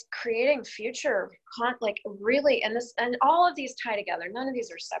creating future like really, and all of these tie together. None of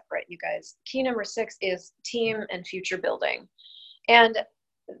these are separate, you guys. Key number 6 is team and future building. And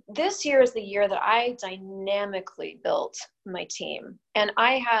this year is the year that I dynamically built my team. And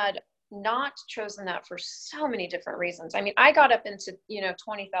I had not chosen that for so many different reasons. I mean, I got up into, $20,000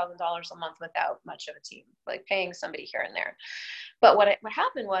 a month without much of a team, like paying somebody here and there. But what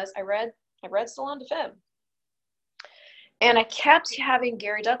happened was I read Salon de Femme. And I kept having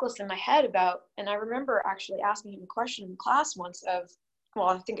Gary Douglas in my head and I remember actually asking him a question in class once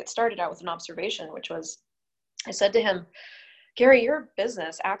I think it started out with an observation, which was, I said to him, Gary, your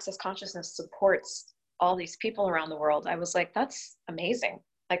business, Access Consciousness, supports all these people around the world. I was like, that's amazing.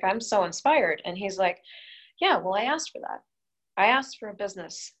 Like, I'm so inspired. And he's like, yeah, well, I asked for that. I asked for a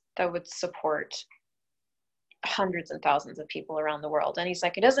business that would support hundreds and thousands of people around the world. And he's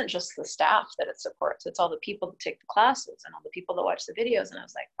like, it isn't just the staff that it supports. It's all the people that take the classes and all the people that watch the videos. And I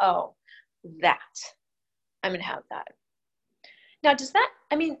was like, oh, I'm going to have that. Now,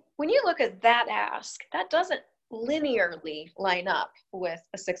 when you look at that ask, that doesn't linearly line up with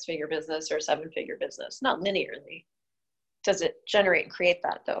a 6-figure business or a 7-figure business. Not linearly. Does it generate and create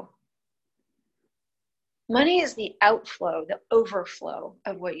that, though? Money is the outflow, the overflow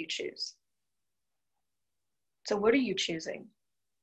of what you choose. So what are you choosing?